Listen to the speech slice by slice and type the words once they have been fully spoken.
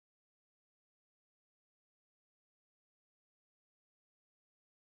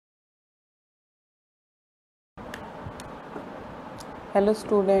Hello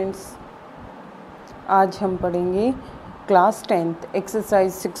students, आज हम पढ़ेंगे class 10th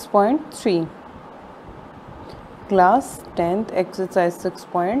exercise 6.3। Class 10th exercise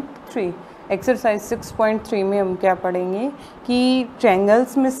 6.3। Exercise 6.3 में हम क्या पढ़ेंगे कि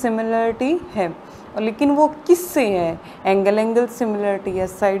ट्रायंगल्स में सिमिलरिटी है, और लेकिन वो किससे है? एंगल सिमिलरिटी है,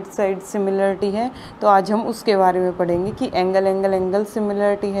 साइड सिमिलरिटी है। तो आज हम उसके बारे में पढ़ेंगे कि एंगल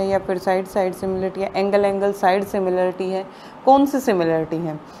सिमिलरिटी है या फिर साइड सिमिलरिटी है, एंगल साइड सिमिलरिटी है, कौन सी सिमिलरिटी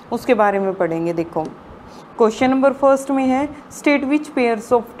है उसके बारे में पढ़ेंगे। देखो, क्वेश्चन नंबर फर्स्ट में है state which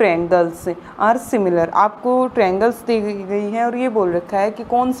pairs of triangles are similar. आपको ट्रायंगल्स दी गई है और ये बोल रखा है कि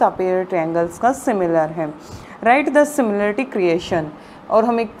कौन सा पेयर ट्रायंगल्स का सिमिलर है। राइट द सिमिलरिटी क्रिएशन, और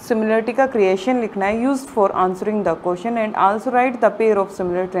हमें सिमिलरिटी का क्रिएशन लिखना है used for answering the question, and also right the pair of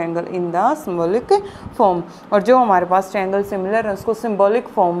similar triangle in the symbolic form. और जो हमारे पास ट्रायंगल सिमिलर है उसको सिंबॉलिक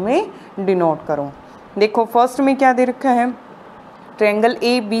फॉर्म में डिनोट करो। देखो, फर्स्ट में क्या दे रखा है? Triangle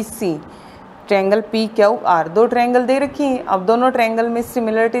A B C, triangle P Q R, दो ट्रायंगल दे रखी हैं। अब दोनों ट्रायंगल में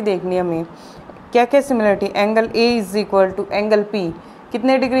सिमिलरिटी देखनी है हमें। क्या क्या similarity? Angle A is equal to angle P,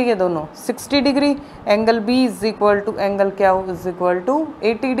 कितने डिग्री के दोनों? 60 degree. Angle B is equal to angle Q is equal to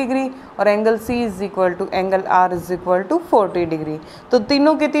 80 degree, और angle C is equal to angle are is equal to 40 degree. तो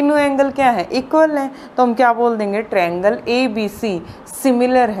तीनों के तीनों angle क्या है? इक्वल हैं। तो हम क्या बोल देंगे? Triangle A B C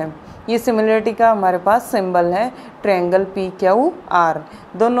similar है। ये सिमिलरिटी का हमारे पास सिंबल है ट्रायंगल पी क्यू आर।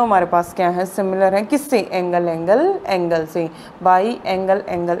 दोनों हमारे पास क्या है? सिमिलर है। किससे? एंगल से, बाई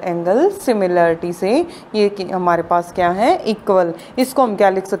एंगल सिमिलरिटी से ये हमारे पास क्या है? इक्वल। इसको हम क्या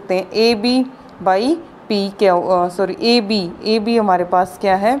लिख सकते हैं? A B by P Q, sorry A B हमारे पास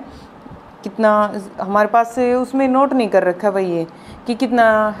क्या है? कितना हमारे पास से उसमें नोट नहीं कर रखा भाई, ये कि कितना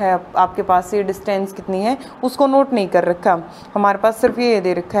है आपके पास, ये डिस्टेंस कितनी है उसको नोट नहीं कर रखा। हमारे पास सिर्फ ये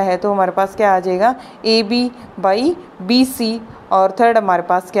दे रखा है, तो हमारे पास क्या आ जाएगा? A B by B C, और थर्ड हमारे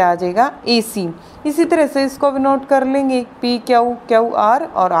पास क्या आ जाएगा? ए सी। इसी तरह से इसको भी नोट कर लेंगे, पी क्यू आर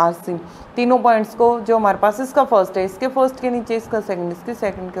और आर सी, तीनों पॉइंट्स को। जो हमारे पास इसका फर्स्ट है, इसके फर्स्ट के नीचे इसका सेकंड, इसके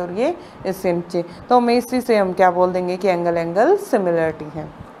सेकंड के, और ये इसके नीचे। तो हमें इसी से हम क्या बोल देंगे कि एंगल सिमिलरिटी है।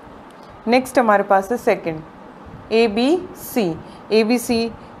 नेक्स्ट हमारे पास है सेकंड, ए बी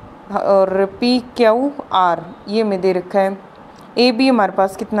सी और पी क्यू आर, ये में दे रखा है। ए बी हमारे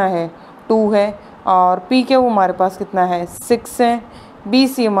पास कितना है? 2 है, और पी क्यू हमारे पास कितना है? 6 है। बी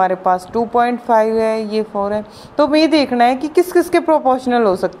सी हमारे पास 2.5 है, ये 4 है। तो हमें ये देखना है कि किस किस के प्रोपोर्शनल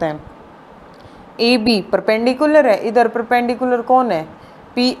हो सकते हैं। ए बी परपेंडिकुलर है, इधर परपेंडिकुलर कौन है?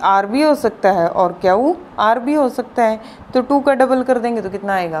 पी आर भी हो सकता है और क्यू आर भी हो सकता है। तो 2 का डबल कर देंगे तो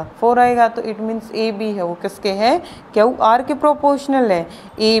कितना आएगा? 4 आएगा। तो इट मीन्स ए बी है वो किसके है? क्यू आर के प्रोपोर्शनल है।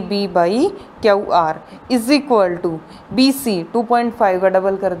 A B by Q R is equal to B C, 2.5 का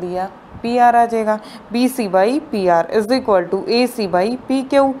डबल कर दिया, पी आर आ जाएगा। B C by P R is equal to A C by P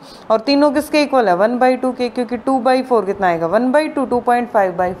Q, और तीनों किसके इक्वल है? 1/2 के, क्योंकि 2/4 कितना आएगा? 1/2,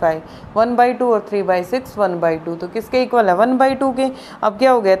 2.5/5, 1/2 और 3/6 1/2, तो किसके इक्वल है? 1/2 के। अब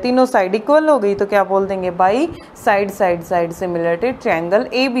क्या हो गया? तीनों साइड इक्वल हो गई, तो क्या बोल देंगे? By side similarity triangle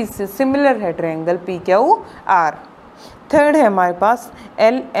A B C similar है triangle P Q R. Third है हमारे पास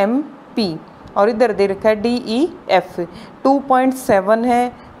एल एम पी, और इधर दे रखा है डी ई एफ। 2.7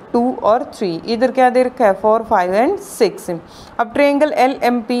 है, 2 और 3, इधर क्या दे रखा है? 4, 5 एंड 6। अब triangle L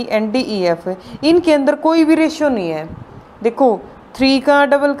M P and D E F, इनके अंदर कोई भी रेशियो नहीं है। देखो, 3 का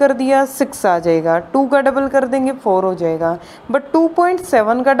डबल कर दिया 6 आ जाएगा, 2 का डबल कर देंगे 4 हो जाएगा, बट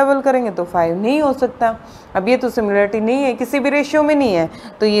 2.7 का डबल करेंगे तो 5 नहीं हो सकता। अब ये तो सिमिलरिटी नहीं है, किसी भी रेशियो में नहीं है,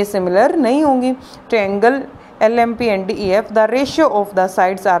 तो ये सिमिलर नहीं होंगी। Triangle L M P and D E F, the ratio of the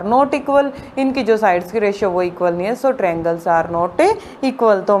sides are not equal, इनकी जो साइड्स की रेशियो वो इक्वल नहीं है, सो ट्रायंगल्स आर नॉट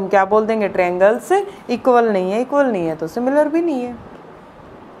इक्वल। तो हम क्या बोल देंगे? ट्रायंगल्स इक्वल नहीं है तो सिमिलर भी नहीं है।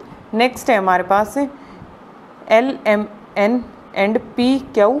 नेक्स्ट है हमारे पास L M N and P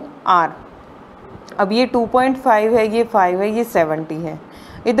Q R. अब ये 2.5 है, ये 5 है, ये 70 है,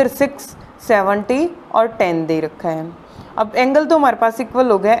 इधर 6, 70 और 10 दे रखा है। अब एंगल तो हमारे पास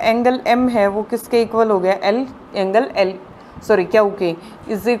इक्वल हो गया। एंगल एम है वो किसके इक्वल हो गया? क्यू के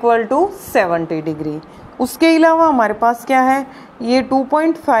इज इक्वल टू 70 डिग्री। उसके अलावा हमारे पास क्या है? ये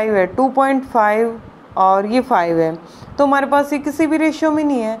 2.5 है, 2.5 और ये 5 है, तो हमारे पास ये किसी भी रेशियो में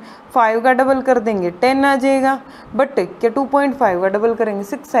नहीं है। 5 का डबल कर देंगे 10 आ जाएगा, बट क्या 2.5 का डबल करेंगे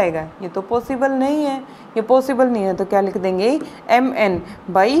 6 आएगा? ये तो पॉसिबल नहीं है, ये पॉसिबल नहीं है। तो क्या लिख देंगे? M N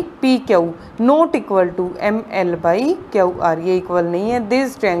by P Q not equal to M L by Q R, ये इक्वल नहीं है।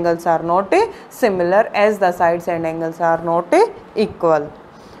 This triangles are not similar as the sides and angles are not equal.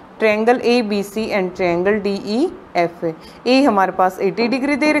 Triangle A B C and triangle D E F. ए हमारे पास 80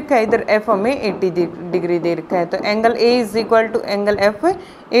 degree दे रखा है, इधर F हमें 80 degree दे रखा है, तो angle A is equal to angle F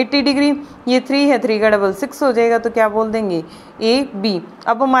 80 degree. ये 3 है, 3 का डबल 6 हो जाएगा, तो क्या बोल देंगे ए बी।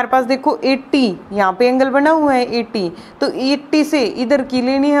 अब हमारे पास देखो 80 यहाँ पे एंगल बना हुआ है 80, तो 80 से इधर की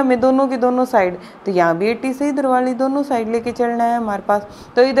लेनी है हमें दोनों की दोनों साइड, तो यहाँ भी 80 से इधर वाली दोनों साइड लेके चलना है हमारे पास।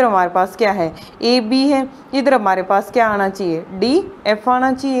 तो इधर हमारे पास क्या है ए बी है, इधर हमारे पास क्या आना चाहिए डी एफ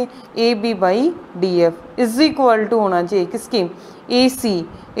आना चाहिए। A B by D F is equal to होना चाहिए किसकी ए सी।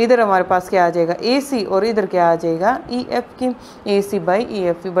 इधर हमारे पास क्या आ जाएगा ए सी और इधर क्या आ जाएगा ई एफ की, ए सी बाई ई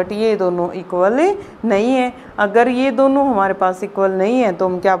एफ। बट ये दोनों इक्वल नहीं है। अगर ये दोनों हमारे पास इक्वल नहीं है तो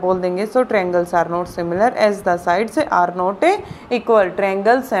हम क्या बोल देंगे, सो triangles are not similar as the sides are not equal.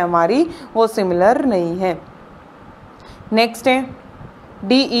 Triangles है हमारी वो सिमिलर नहीं है। नेक्स्ट है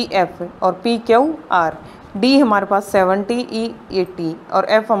डी ई एफ और पी क्यू आर। डी हमारे पास 70 ई 80 और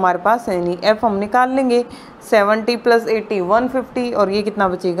एफ हमारे पास है नहीं, एफ हम निकाल लेंगे 70 प्लस 80 150 और ये कितना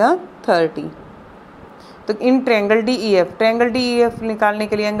बचेगा 30। तो in triangle D E F, triangle D E F निकालने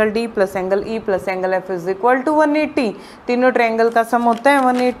के लिए angle D plus angle E plus angle F is equal to 180। तीनों ट्रायंगल का सम होता है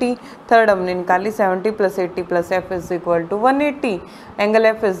 180। थर्ड हमने निकाली 70 plus 80 plus F is equal to 180। Angle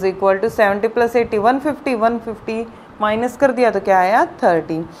F is equal to 70 plus 80 150, 150 minus कर दिया तो क्या आया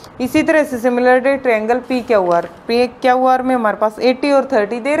 30। इसी तरह से similarly triangle P Q R में हमारे पास 80 और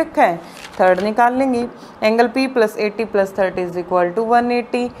 30 दे रखा है, थर्ड निकाल लेंगे। Angle P plus 80 plus 30 is equal to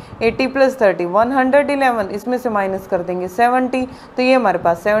 180। 80 plus 30 111, इसमें से माइनस कर देंगे 70, तो ये हमारे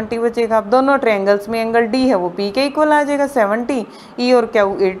पास 70 बचेगा। अब दोनों ट्रायंगल्स में एंगल डी है वो पी के इक्वल आ जाएगा 70, ई और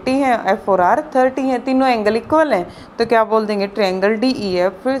क्यू 80 है, एफ और आर 30 है, तीनों एंगल इक्वल हैं, तो क्या बोल देंगे triangle D E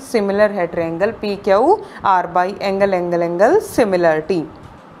F similar है triangle P Q R by angle similarity.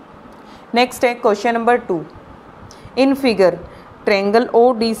 Next है question number 2। In figure triangle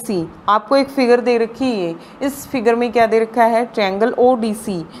O D C, आपको एक फिगर दे रखी है, इस फिगर में क्या दे रखा है triangle O D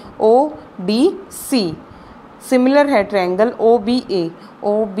C similar है ट्रायंगल ओ बी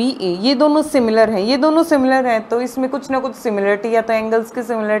ए। ये दोनों सिमिलर हैं, ये दोनों सिमिलर हैं, तो इसमें कुछ ना कुछ सिमिलरिटी, या तो एंगल्स की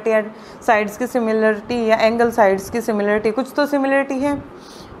सिमिलरिटी या साइड्स की सिमिलरिटी या एंगल साइड्स की सिमिलरिटी, कुछ तो सिमिलरिटी है।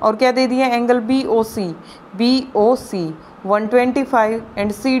 और क्या दे दिया angle B O C 125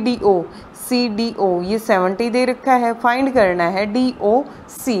 and C D O ये 70 दे रखा है। फाइंड करना है डी ओ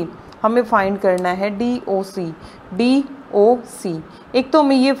सी, हमें फाइंड करना है डी ओ सी। एक तो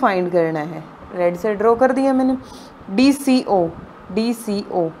हमें ये फाइंड करना है, रेड से ड्रॉ कर दिया मैंने, डी सी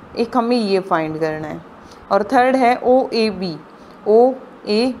ओ, एक हमें ये फाइंड करना है। और थर्ड है ओ ए बी,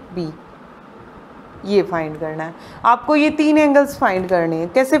 ये फाइंड करना है। आपको ये 3 एंगल्स फाइंड करने हैं।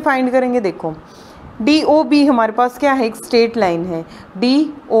 कैसे फाइंड करेंगे देखो, डी ओ बी हमारे पास क्या है, एक स्ट्रेट लाइन है।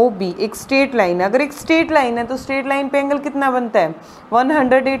 डी ओ बी एक स्ट्रेट लाइन है, अगर एक स्ट्रेट लाइन है तो स्ट्रेट लाइन पे एंगल कितना बनता है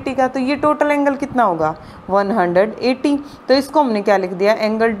 180 का, तो ये टोटल एंगल कितना होगा 180। तो इसको हमने क्या लिख दिया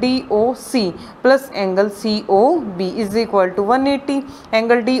angle D O C plus angle C O B is equal to 180।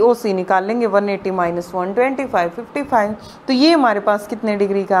 Angle D O सी निकाल लेंगे 180 माइनस 125 55, तो ये हमारे पास कितने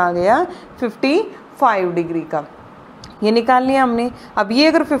डिग्री का आ गया 55 डिग्री का, ये निकाल लिया हमने। अब ये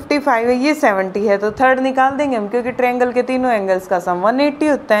अगर 55 है ये 70 है, तो थर्ड निकाल देंगे हम, क्योंकि ट्रायंगल के तीनों एंगल्स का सम 180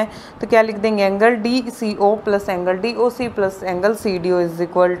 होता है। तो क्या लिख देंगे angle D C O plus angle D O C plus angle C D O is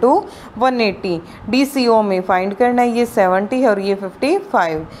equal to 180। D C ओ में फाइंड करना है, ये 70 है और ये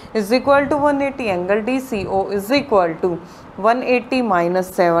 55 is equal to 180। Angle D C O is equal to 180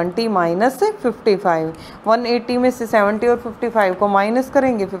 minus 70 minus 55, 180 में से 70 और 55 को माइनस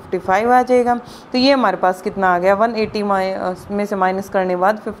करेंगे 55 आ जाएगा। तो ये हमारे पास कितना आ गया 180 में से माइनस करने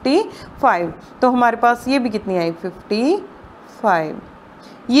बाद 55, तो हमारे पास ये भी कितनी आई 55।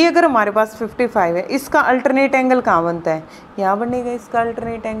 ये अगर हमारे पास 55 है, इसका अल्टरनेट एंगल कहाँ बनता है, यहाँ बनेगा इसका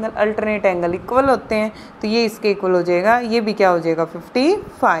अल्टरनेट एंगल इक्वल होते हैं, तो ये इसके इक्वल हो जाएगा, ये भी क्या हो जाएगा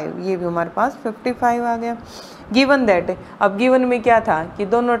 55, ये भी हमारे पास 55 आ गया। गिवन दैट, अब गिवन में क्या था कि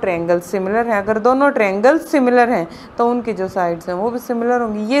दोनों ट्रायंगल्स सिमिलर हैं, अगर दोनों ट्रायंगल्स सिमिलर हैं तो उनकी जो साइड्स हैं वो भी सिमिलर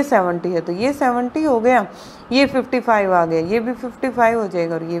होंगी। ये 70 है तो ये 70 हो गया, ये 55 आ गया, ये भी 55 हो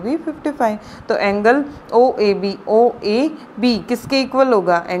जाएगा और ये भी 55। तो एंगल ओ ए बी किसके इक्वल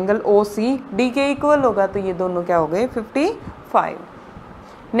होगा, एंगल ओ सी डी के इक्वल होगा, तो ये दोनों क्या हो गए 55।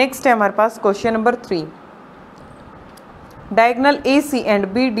 नेक्स्ट है हमारे पास question number 3। Diagonal AC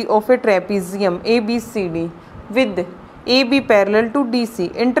and BD of a trapezium ABCD with AB parallel to DC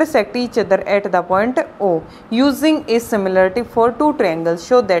intersect each other at the point O. Using a similarity for two triangles,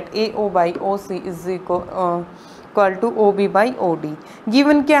 show that AO by OC is equal equal two O B by O D.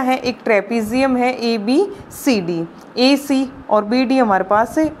 Given क्या है, एक trapezium है A B C D, ए सी और B D हमारे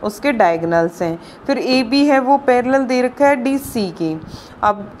पास है उसके diagonals हैं। फिर ए बी है वो पैरेलल दे रखा है डी सी की।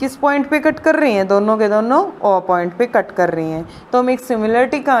 अब किस पॉइंट पे कट कर रहे हैं, दोनों के दोनों ओ पॉइंट पे कट कर रहे हैं। तो हमें एक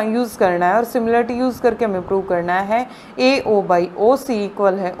सिमिलरिटी का यूज़ करना है और सिमिलरिटी यूज़ करके हमें प्रूव करना है ए O by O C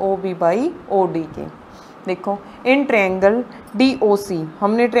equal है O B by O D के। देखो इन ट्रायंगल डी ओ सी,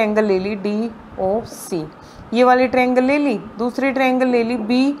 हमने ट्रायंगल ले ली डी ओ सी, ये वाली ट्रायंगल ले ली, दूसरी ट्रायंगल ले ली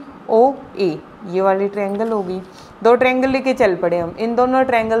बी ओ ए, ये वाली ट्रायंगल होगी। दो ट्रायंगल लेके चल पड़े हम, इन दोनों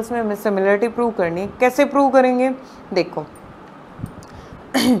ट्रायंगल्स में हमें सिमिलरिटी प्रूव करनी है। कैसे प्रूव करेंगे, देखो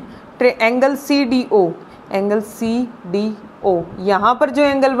angle C D O, angle C D O, यहाँ पर जो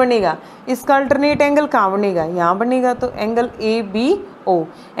एंगल बनेगा इसका अल्टरनेट एंगल कहाँ बनेगा, यहाँ बनेगा। तो angle A B O,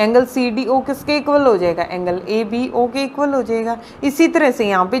 angle C D O किसके इक्वल हो जाएगा, एंगल ए बी ओ के इक्वल हो जाएगा। इसी तरह से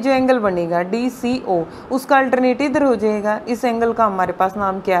यहाँ पे जो एंगल बनेगा डी सी ओ, उसका अल्टरनेट इधर हो जाएगा। इस एंगल का हमारे पास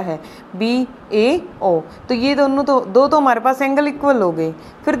नाम क्या है, बी ए ओ। तो ये दोनों तो हमारे पास एंगल इक्वल हो गए।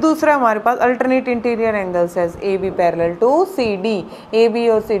 फिर दूसरा हमारे पास अल्टरनेट इंटीरियर एंगल्स है A B parallel to C D, A B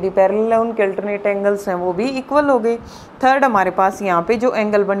और सी डी पैरेलल है, उनके अल्टरनेट एंगल्स हैं वो भी इक्वल हो गए। थर्ड हमारे पास यहाँ पे जो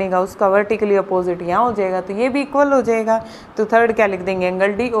एंगल बनेगा उसका वर्टिकली अपोजिट यहाँ हो जाएगा, तो ये भी इक्वल हो जाएगा। तो थर्ड क्या लिख देंगे,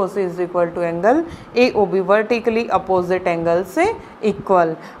 angle D O C is equal to angle A O B, vertically opposite angle से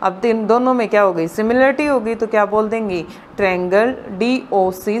इक्वल। अब इन दोनों में क्या हो गई, सिमिलरिटी होगी। तो क्या बोल देंगे, ट्रायंगल डी ओ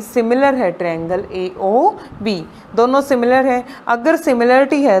सी सिमिलर है ट्रायंगल ए ओ बी, दोनों सिमिलर है। अगर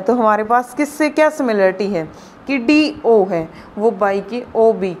सिमिलरिटी है तो हमारे पास किससे क्या सिमिलरिटी है कि डी ओ है वो बाई की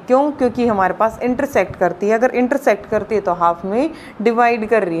ओ बी, क्यों, क्योंकि हमारे पास इंटरसेक्ट करती है। अगर इंटरसेक्ट करती है तो हाफ में डिवाइड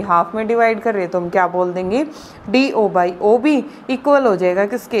कर रही है, हाफ में डिवाइड कर रही है, तो हम क्या बोल देंगे, D O by O B equal हो जाएगा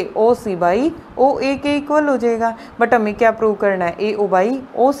किसके, ओ सी बाई ओ ए के इक्वल हो जाएगा। बट हमें क्या प्रूव करना है, ए O by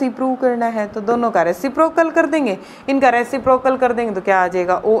O C prove करना है। तो दोनों का रेसिप्रोकल कर देंगे, इनका रेसिप्रोकल कर देंगे तो क्या आ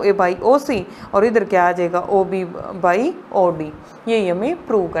जाएगा, ओ ए बाई ओ सी, और इधर क्या आ जाएगा, O B by O D. यही हमें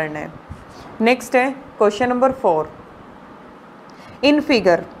प्रूव करना है। नेक्स्ट है क्वेश्चन नंबर 4। इन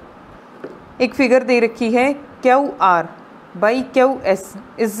फिगर, एक फिगर दे रखी है Q R by Q S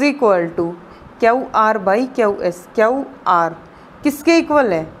is equal to Q R by Q S. Q R किसके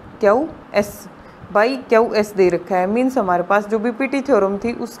इक्वल है, Q S by Q S दे रखा है। मीन्स हमारे पास जो भी पीटी थ्योरम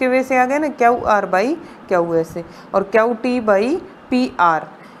थी उसके वे से आ गया ना, Q R by Q S, और Q T by P R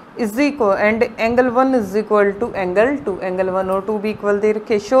is equal and angle 1 is equal to angle 2, angle 1 और 2 भी इक्वल दे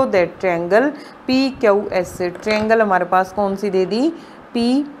रखे। Show that triangle P Q S, triangle हमारे पास कौन सी दे दी,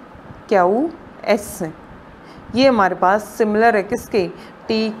 पी क्यू एस, ये हमारे पास सिमिलर है किसके,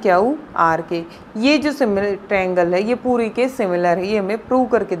 टी क्यू आर के। ये जो सिमिलर ट्रायंगल है ये पूरी के सिमिलर है, ये हमें प्रूव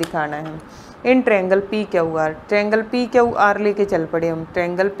करके दिखाना है। In triangle P Q R, triangle P Q R लेके चल पड़े हम।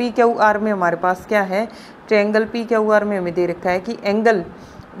 ट्रायंगल पी क्यू आर में हमारे पास क्या है, ट्रायंगल पी क्यू आर में हमें दे रखा है कि एंगल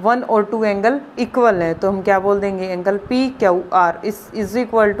 1 और 2 एंगल इक्वल है। तो हम क्या बोल देंगे, angle P Q R is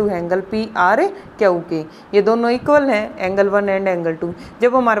equal to angle P R Q के। ये दोनों इक्वल हैं, एंगल 1 एंड एंगल 2।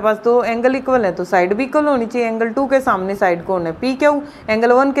 जब हमारे पास दो एंगल इक्वल है तो साइड भी इक्वल होनी चाहिए। एंगल 2 के सामने साइड कौन है, पी क्यू,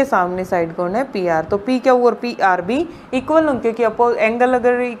 एंगल 1 के सामने साइड कौन है, पी आर। तो पी क्यू और पी आर भी इक्वल होंगे, क्योंकि एंगल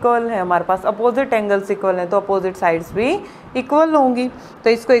अगर इक्वल है हमारे पास, अपोजिट एंगल्स इक्वल हैं, तो अपोजिट साइड्स भी इक्वल होंगी। तो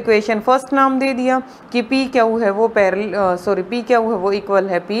इसको इक्वेशन फर्स्ट नाम दे दिया कि पी क्यू है वो पी क्यू है वो इक्वल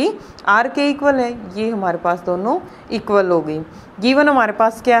है पी आर के इक्वल है। ये हमारे पास दोनों इक्वल हो गई। गिवन हमारे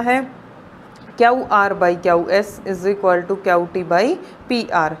पास क्या है, Q R by Q S is equal to Q T by P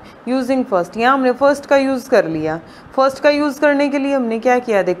R. Using first, यहाँ हमने फर्स्ट का यूज़ कर लिया। फर्स्ट का यूज़ करने के लिए हमने क्या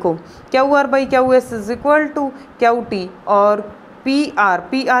किया, देखो Q R by Q S is equal to Q T, और पी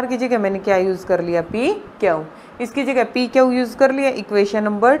आर की जगह मैंने क्या यूज़ कर लिया, पी क्यू, इसकी जगह पी क्यू यूज़ कर लिया। Equation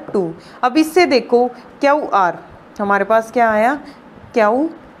number 2। अब इससे देखो क्यू आर हमारे पास क्या आया, Q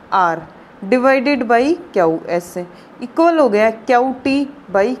R divided by Q S equal हो गया Q T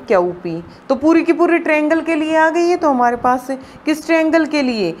by Q P. तो पूरी की पूरी ट्रायंगल के लिए आ गई है। तो हमारे पास किस ट्रायंगल के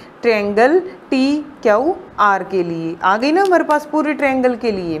लिए, ट्रायंगल टी क्यू आर के लिए आ गई ना हमारे पास पूरी ट्रायंगल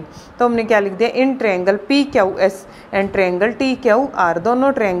के लिए। तो हमने क्या लिख दिया, in triangle P Q S and triangle T Q R,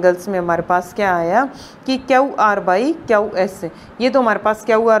 दोनों ट्रायंगल्स में हमारे पास क्या आया कि Q R by Q S, ये तो हमारे पास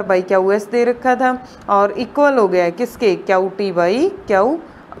Q R by Q S दे रखा था, और इक्वल हो गया किसके, Q T by Q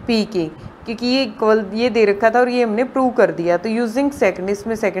P के, क्योंकि ये इक्वल ये दे रखा था और ये हमने प्रूव कर दिया। तो यूजिंग सेकंड,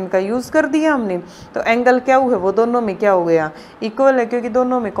 इसमें सेकंड का यूज़ कर दिया हमने। तो एंगल क्या है वो दोनों में क्या हो गया, इक्वल है, क्योंकि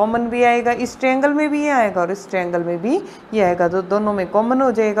दोनों में कॉमन भी आएगा, इस ट्रायंगल में भी ये आएगा और इस ट्रायंगल में भी ये आएगा, तो दोनों में कॉमन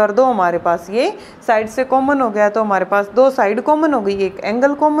हो जाएगा। और दो हमारे पास ये साइड से कॉमन हो गया, तो हमारे पास दो साइड कॉमन हो गई, एक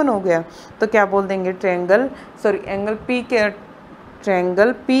एंगल कॉमन हो गया। तो क्या बोल देंगे, angle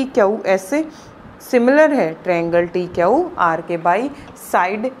P Q S similar है ट्रायंगल टी क्यू आर के by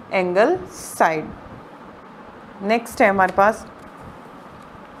side angle side. Next है हमारे पास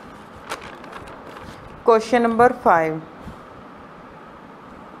क्वेश्चन नंबर 5।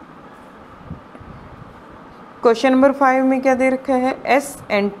 क्वेश्चन नंबर 5 में क्या दे रखा है, S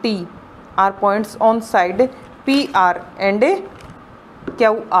and T R points on side P R and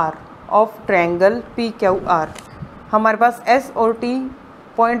Q R of triangle P Q R. हमारे पास S और T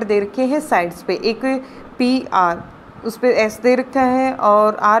point दे रखे हैं साइड्स पे, एक पी आर उस पर एस दे रखा है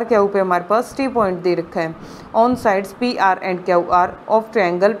और आर क्यू पे हमारे पास टी पॉइंट दे रखा है on sides P R and Q R of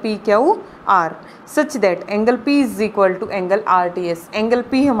triangle P Q R such that angle P is equal to angle R T S. Angle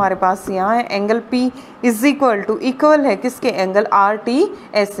P हमारे पास यहाँ है, एंगल पी इज इक्वल है किसके, angle R T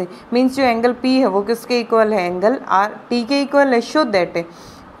S से। Means जो angle P है वो किसके इक्वल है, एंगल आर टी के इक्वल है। Show that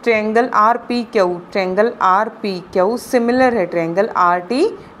triangle R P Q similar है ट्रायंगल आर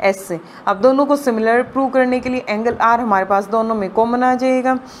टी एस से। अब दोनों को सिमिलर प्रूव करने के लिए एंगल आर हमारे पास दोनों में कॉमन आ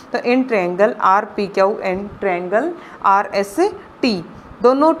जाएगा। तो in triangle R P Q and triangle R S T,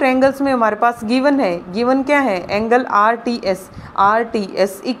 दोनों ट्रायंगल्स में हमारे पास गिवन है, गिवन क्या है, angle R T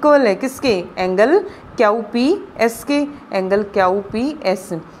S equal है किसके, एंगल क्यू पी एस के, एंगल क्यू पी एस।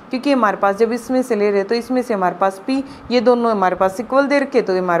 क्योंकि हमारे पास जब इसमें से ले रहे तो इसमें से हमारे पास P, ये दोनों हमारे पास इक्वल दे रखे,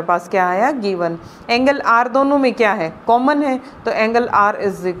 तो हमारे पास क्या आया, गिवन। एंगल R दोनों में क्या है, कॉमन है, तो angle R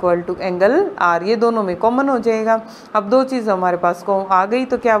is equal to angle R, ये दोनों में कॉमन हो जाएगा। अब दो चीज़ हमारे पास को आ गई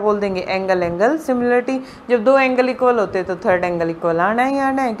तो क्या बोल देंगे, एंगल सिमिलरिटी। जब दो एंगल इक्वल होते हैं तो थर्ड एंगल इक्वल आना ही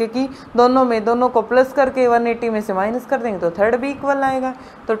आना है, क्योंकि दोनों को प्लस करके 180 में से माइनस कर देंगे तो थर्ड भी इक्वल आएगा।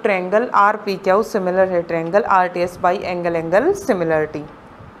 तो triangle R P Q similar है triangle R T S by angle similarity.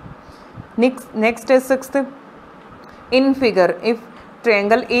 Next है sixth, in figure if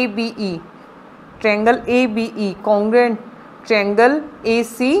triangle A B E congruent triangle A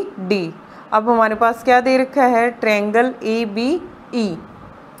C D. अब हमारे पास क्या दे रखा है, triangle A B E,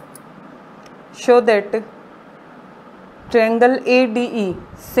 show that triangle A D E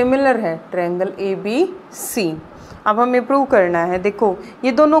similar है triangle A B C. अब हमें prove करना है, देखो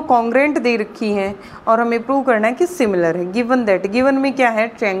ये दोनों कॉन्ग्रुएंट दे रखी हैं और हमें प्रूव करना है कि सिमिलर है। गिवन दैट, गिवन में क्या है,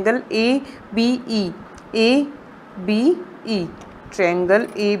 triangle A B E triangle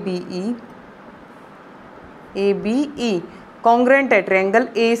A B E congruent है ट्रायंगल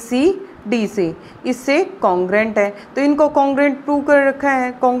ए सी डी से, इससे कॉन्ग्रुएंट है, तो इनको कॉन्ग्रुएंट प्रूव कर रखा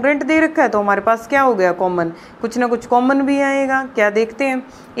है, कॉन्ग्रुएंट दे रखा है, तो हमारे पास क्या हो गया, कॉमन, कुछ ना कुछ कॉमन भी आएगा। क्या देखते हैं,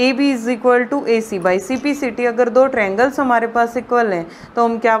 A B is equal to A C by C P C T. अगर दो ट्रायंगल्स हमारे पास इक्वल हैं तो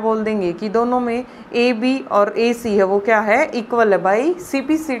हम क्या बोल देंगे कि दोनों में ए बी और ए सी है वो क्या है, इक्वल है by C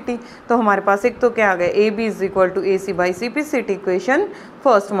P C T. तो हमारे पास एक तो क्या आ गया, A B is equal to A C by C P C T, equation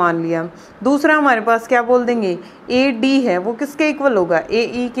first मान लिया। दूसरा हमारे पास क्या बोल देंगे, ए डी है वो किसके इक्वल होगा, ए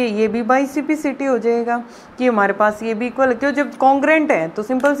ई के, ये भी by C P C T हो जाएगा कि हमारे पास ये भी इक्वल, क्यों, जब कॉन्ग्रुएंट है तो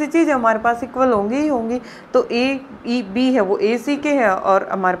सिंपल सी चीज़ है हमारे पास इक्वल होंगी ही होंगी। तो ए ई बी है वो ए सी के है और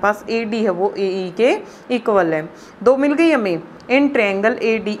हमारे पास ए डी है वो ए ई के इक्वल है। दो मिल गई हमें, in triangle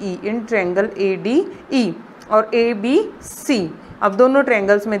A D E और ए बी सी। अब दोनों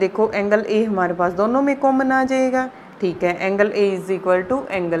ट्रायंगल्स में देखो एंगल ए हमारे पास दोनों में कॉमन आ जाएगा, ठीक है, angle A is equal to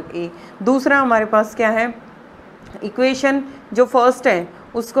angle A. दूसरा हमारे पास क्या है, इक्वेशन जो फर्स्ट है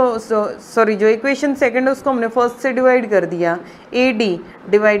उसको जो इक्वेशन सेकंड है उसको हमने फर्स्ट से डिवाइड कर दिया, A D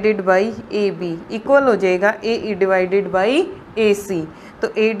divided by A B equal हो जाएगा ए ई डिवाइडेड बाई ए सी। तो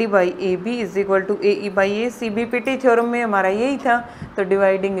A D by A B is equal to A E by A C. B P T theorem में हमारा यही था, तो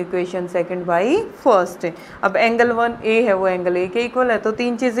dividing equation second by first. अब angle 1 ए है वो एंगल ए के इक्वल है, तो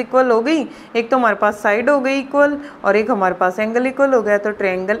तीन चीज़ इक्वल हो गई, एक तो हमारे पास साइड हो गई इक्वल और एक हमारे पास एंगल इक्वल हो गया। तो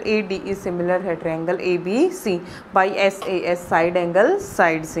triangle A D E similar है triangle A B C by S A S, side angle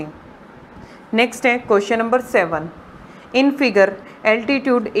side C. Next है question number 7, in figure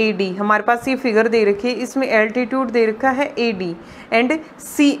altitude A D, हमारे पास ये फिगर दे रखी है, इसमें एल्टीट्यूड दे रखा है A D and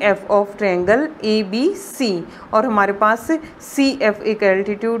C F of triangle A B C, और हमारे पास सी एफ एक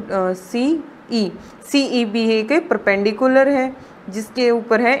एल्टीट्यूड सी ई बी एक परपेंडिकुलर है जिसके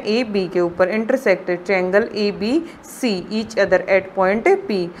ऊपर है ए बी के ऊपर intersected triangle A B see each other at point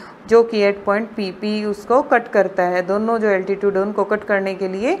P, जो कि एट पॉइंट पी उसको कट करता है। दोनों जो एल्टीट्यूड है उनको कट करने के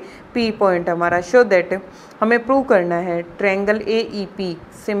लिए पी पॉइंट हमारा। शो दैट हमें प्रूव करना है triangle A E P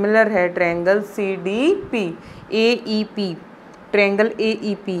similar है triangle C D P. A E P triangle A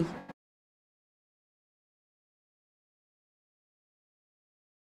E P